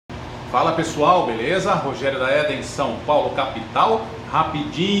Fala pessoal, beleza? Rogério da Eden, São Paulo capital.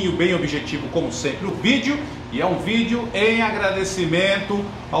 Rapidinho, bem objetivo como sempre o vídeo. E é um vídeo em agradecimento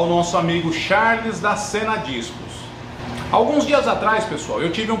ao nosso amigo Charles da Sena Discus. Alguns dias atrás, pessoal, eu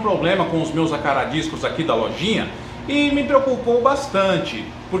tive um problema com os meus acaradiscos aqui da lojinha e me preocupou bastante.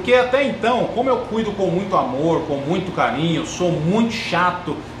 Porque até então, como eu cuido com muito amor, com muito carinho, sou muito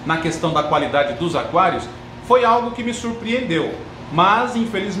chato na questão da qualidade dos aquários, foi algo que me surpreendeu. Mas,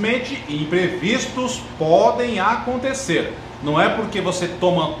 infelizmente, imprevistos podem acontecer. Não é porque você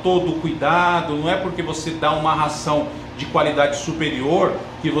toma todo o cuidado, não é porque você dá uma ração de qualidade superior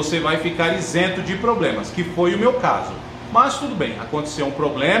que você vai ficar isento de problemas, que foi o meu caso. Mas tudo bem, aconteceu um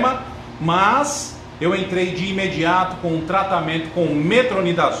problema, mas eu entrei de imediato com um tratamento com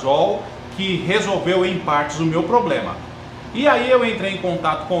metronidazol que resolveu em partes o meu problema. E aí eu entrei em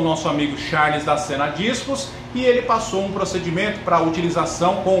contato com o nosso amigo Charles da Sena Discus e ele passou um procedimento para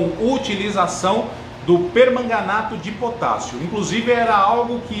utilização do permanganato de potássio. Inclusive era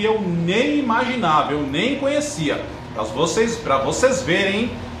algo que eu nem imaginava, eu nem conhecia. Para vocês verem,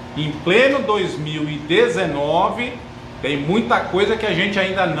 em pleno 2019 tem muita coisa que a gente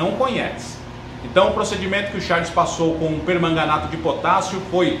ainda não conhece. Então o procedimento que o Charles passou com o permanganato de potássio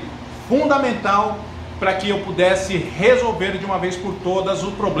foi fundamental para que eu pudesse resolver de uma vez por todas o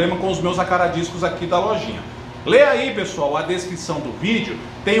problema com os meus acaradiscos aqui da lojinha. Lê aí, pessoal, a descrição do vídeo,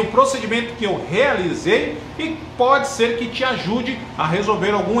 tem o procedimento que eu realizei e pode ser que te ajude a resolver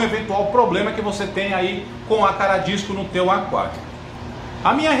algum eventual problema que você tem aí com acaradisco no teu aquário.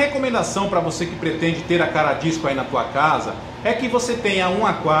 A minha recomendação para você que pretende ter acaradisco aí na tua casa é que você tenha um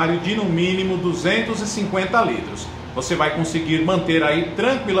aquário de no mínimo 250 litros. Você vai conseguir manter aí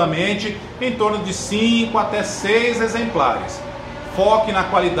tranquilamente em torno de 5 até 6 exemplares. Foque na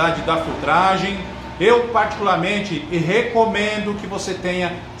qualidade da filtragem. Eu particularmente recomendo que você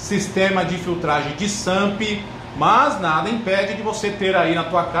tenha sistema de filtragem de SAMP, mas nada impede de você ter aí na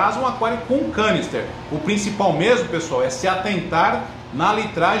tua casa um aquário com canister. O principal mesmo, pessoal, é se atentar na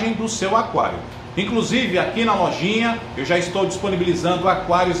litragem do seu aquário. Inclusive aqui na lojinha eu já estou disponibilizando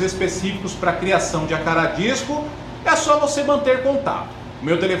aquários específicos para criação de acaradisco. É só você manter contato. O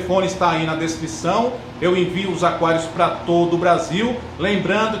meu telefone está aí na descrição. Eu envio os aquários para todo o Brasil.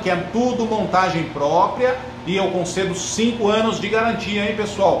 Lembrando que é tudo montagem própria e eu concedo 5 anos de garantia, hein,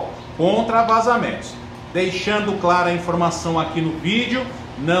 pessoal? Contra vazamentos. Deixando clara a informação aqui no vídeo,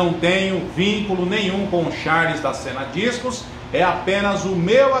 não tenho vínculo nenhum com o Charles da Sena Discus. É apenas o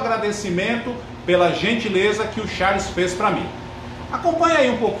meu agradecimento pela gentileza que o Charles fez para mim. Acompanhe aí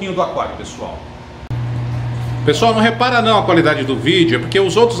um pouquinho do aquário, pessoal. Pessoal, não repara não a qualidade do vídeo, é porque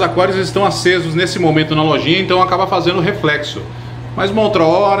os outros aquários estão acesos nesse momento na lojinha, então acaba fazendo reflexo. Mas uma outra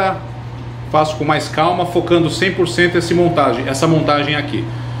hora, faço com mais calma, focando 100% essa montagem aqui.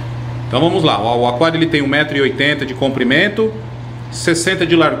 Então vamos lá, o aquário ele tem 1,80 m de comprimento, 60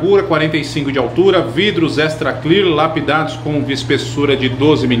 de largura, 45 de altura, vidros extra clear lapidados com espessura de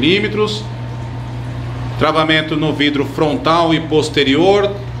 12 milímetros, travamento no vidro frontal e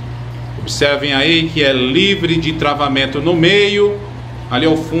posterior. Observem aí que é livre de travamento no meio. Ali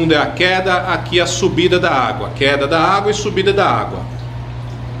ao fundo é a queda, aqui a subida da água. Queda da água e subida da água.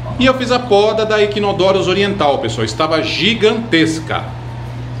 E eu fiz a poda da Equinodoros oriental, pessoal. Estava gigantesca.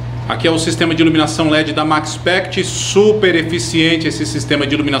 Aqui é o sistema de iluminação LED da Maxpect. Super eficiente esse sistema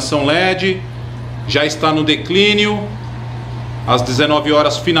de iluminação LED. Já está no declínio. Às 19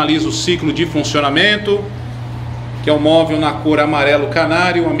 horas finaliza o ciclo de funcionamento. Que é um móvel na cor amarelo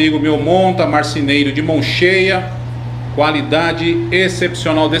canário, um amigo meu monta, marceneiro de mão cheia, qualidade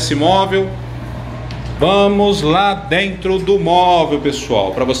excepcional desse móvel. Vamos lá dentro do móvel,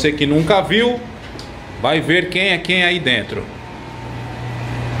 pessoal, para você que nunca viu, vai ver quem é quem aí dentro.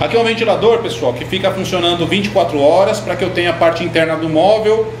 Aqui é um ventilador, pessoal, que fica funcionando 24 horas para que eu tenha a parte interna do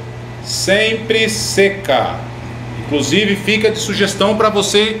móvel sempre seca. Inclusive fica de sugestão para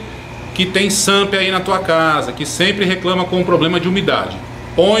você que tem SAMP aí na tua casa, que sempre reclama com problema de umidade.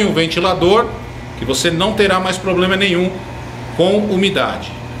 Põe um ventilador que você não terá mais problema nenhum com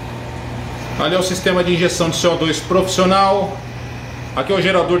umidade. Ali é o sistema de injeção de CO2 profissional. Aqui é o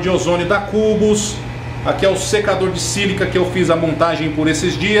gerador de ozônio da Cubos. Aqui é o secador de sílica que eu fiz a montagem por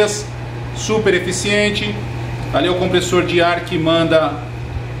esses dias. Super eficiente. Ali é o compressor de ar que manda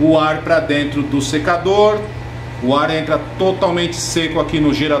o ar para dentro do secador. O ar entra totalmente seco aqui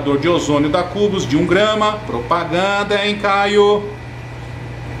no gerador de ozônio da Cubos de 1 grama. Propaganda, hein, Caio?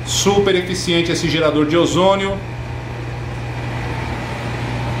 Super eficiente esse gerador de ozônio.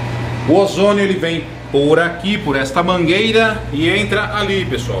 O ozônio ele vem por aqui, por esta mangueira e entra ali,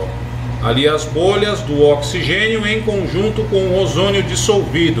 pessoal. Ali as bolhas do oxigênio em conjunto com o ozônio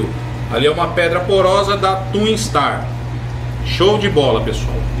dissolvido. Ali é uma pedra porosa da Twin Star. Show de bola,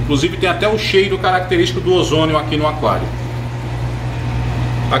 pessoal. Inclusive tem até o cheiro característico do ozônio aqui no aquário.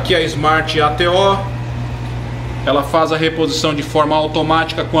 Aqui a Smart ATO. Ela faz a reposição de forma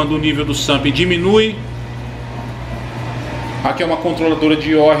automática quando o nível do SAMP diminui. Aqui é uma controladora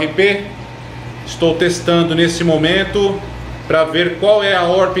de ORP. Estou testando nesse momento para ver qual é a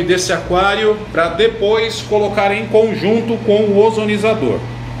ORP desse aquário, para depois colocar em conjunto com o ozonizador.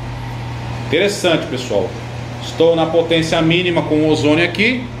 Interessante, pessoal. Estou na potência mínima com o ozônio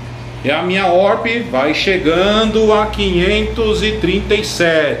aqui e a minha ORP vai chegando a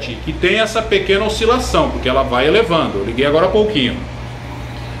 537, que tem essa pequena oscilação, porque ela vai elevando. Eu liguei agora há pouquinho.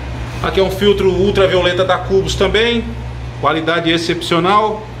 Aqui é um filtro ultravioleta da Cubos também, qualidade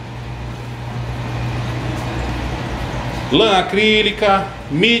excepcional. Lã acrílica,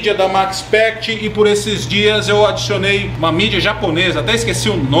 mídia da Maxpect, e por esses dias eu adicionei uma mídia japonesa, até esqueci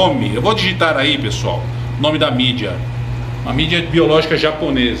o nome, eu vou digitar aí, pessoal, o nome da mídia, uma mídia biológica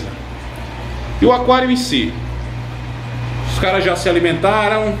japonesa. E o aquário em si, os caras já se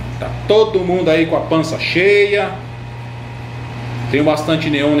alimentaram, tá todo mundo aí com a pança cheia, tem bastante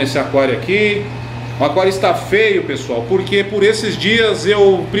neon nesse aquário aqui. O aquário está feio, pessoal, porque por esses dias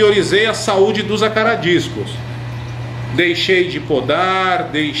eu priorizei a saúde dos acaradiscos. Deixei de podar,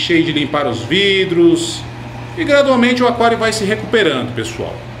 deixei de limpar os vidros e gradualmente o aquário vai se recuperando,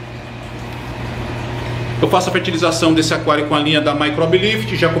 pessoal. Eu faço a fertilização desse aquário com a linha da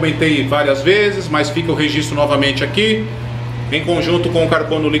Microbilift, já comentei várias vezes, mas fica o registro novamente aqui, em conjunto com o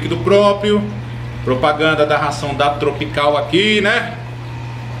carbono líquido próprio, propaganda da ração da Tropical aqui, né?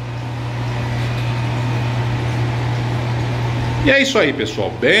 E é isso aí, pessoal,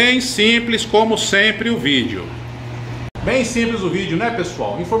 bem simples como sempre o vídeo. Bem simples o vídeo, né,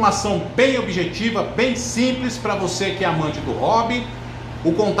 pessoal? Informação bem objetiva, bem simples para você que é amante do hobby.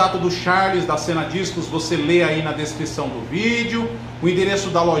 O contato do Charles da Sena Discus você lê aí na descrição do vídeo. O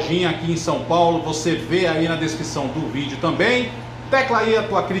endereço da lojinha aqui em São Paulo você vê aí na descrição do vídeo também. Tecla aí a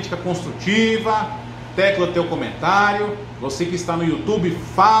tua crítica construtiva, tecla o teu comentário. Você que está no YouTube,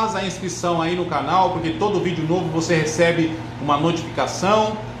 faz a inscrição aí no canal, porque todo vídeo novo você recebe uma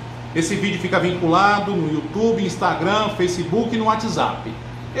notificação. Esse vídeo fica vinculado no YouTube, Instagram, Facebook e no WhatsApp.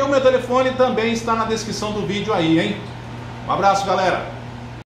 E o meu telefone também está na descrição do vídeo aí, hein? Um abraço, galera!